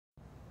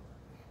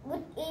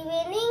Good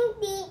evening,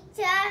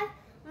 teacher.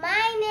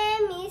 My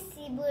name is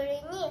Hibu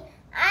Riinyi.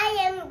 I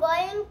am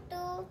going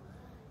to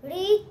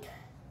read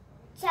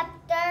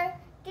chapter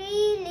 3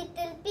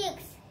 Little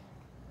Pigs.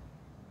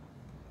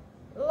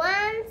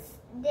 Once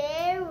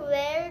there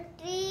were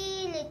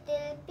 3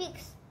 little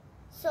pigs,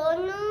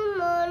 Sonu,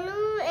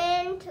 Monu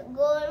and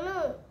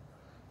Gonu.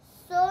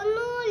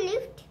 Sonu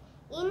lived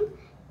in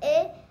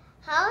a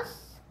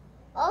house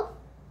of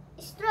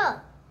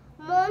straw.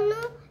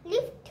 Monu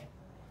lived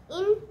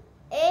in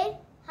a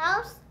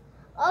house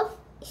of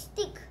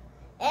stick,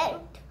 and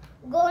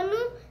Gonu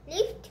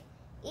lived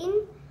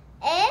in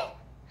a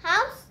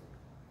house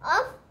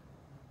of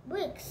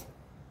bricks.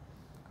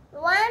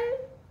 One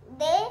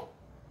day,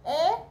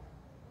 a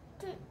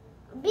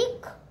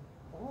big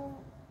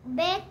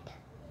bad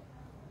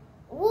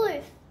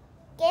wolf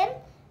came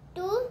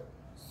to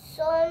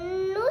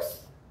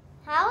Sonu's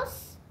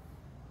house.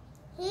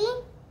 He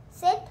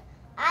said,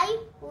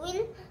 "I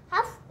will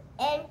huff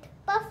and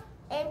puff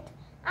and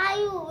I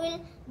will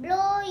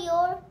blow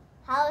your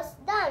house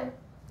down."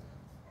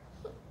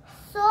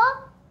 So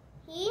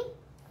he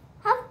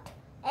huffed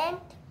and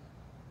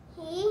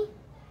he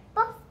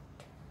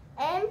puffed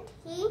and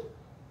he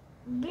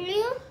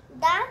blew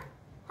the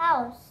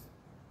house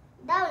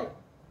down.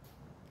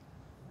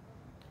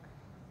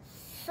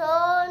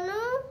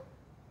 Sonu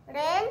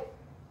ran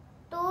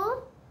to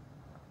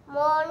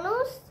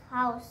Monu's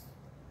house.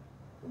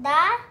 The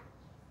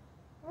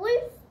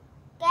wolf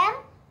came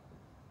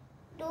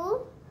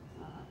to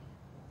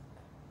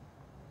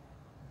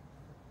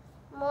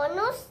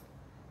Monu's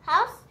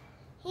house.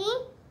 He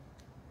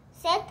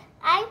said,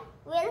 "I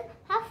will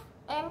huff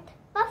and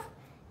puff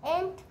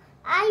and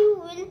I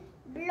will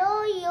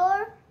blow your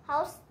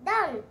house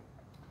down."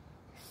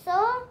 So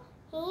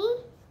he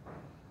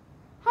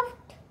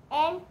huffed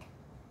and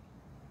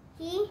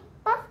he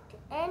puffed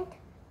and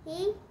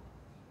he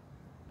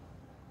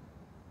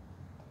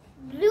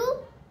blew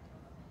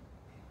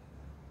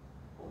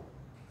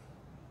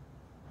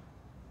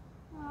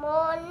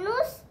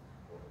Monu's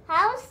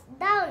house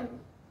down.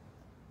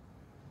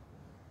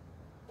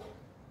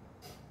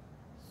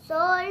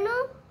 Sonu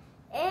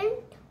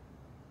and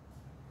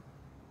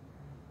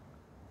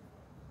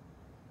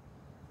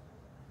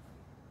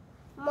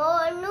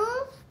Monu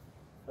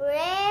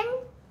ran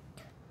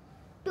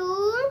to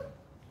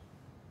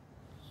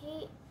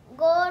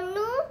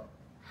Gonu's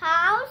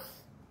house.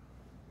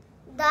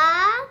 The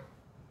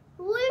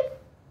wolf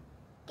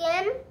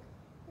came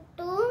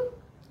to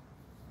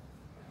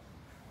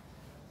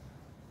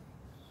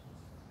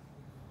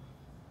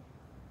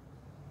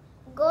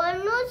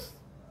Gonu's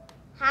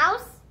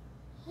house.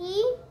 He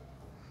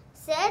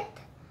said,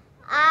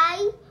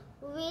 "I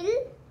will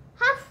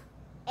huff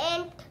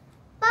and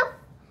puff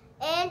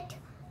and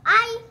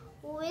I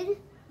will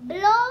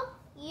blow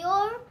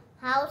your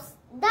house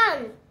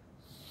down."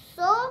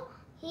 So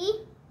he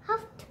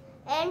huffed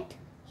and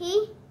he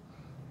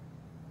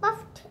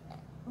puffed,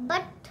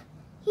 but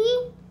he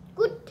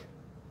could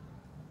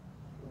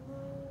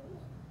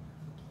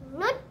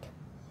not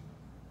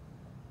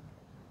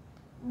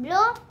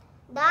blow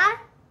the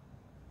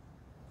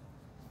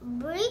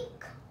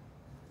brick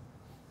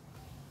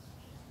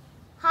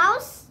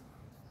house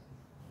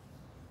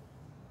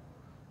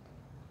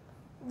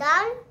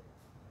down.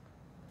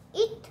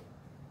 It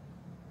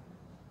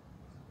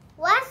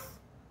was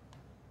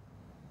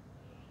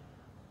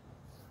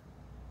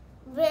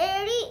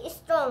very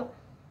strong.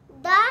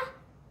 The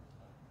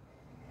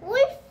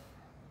wolf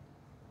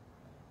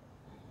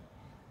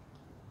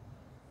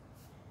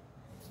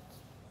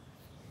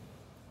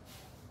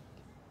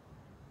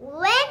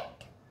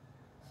went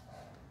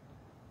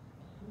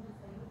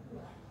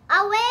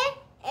away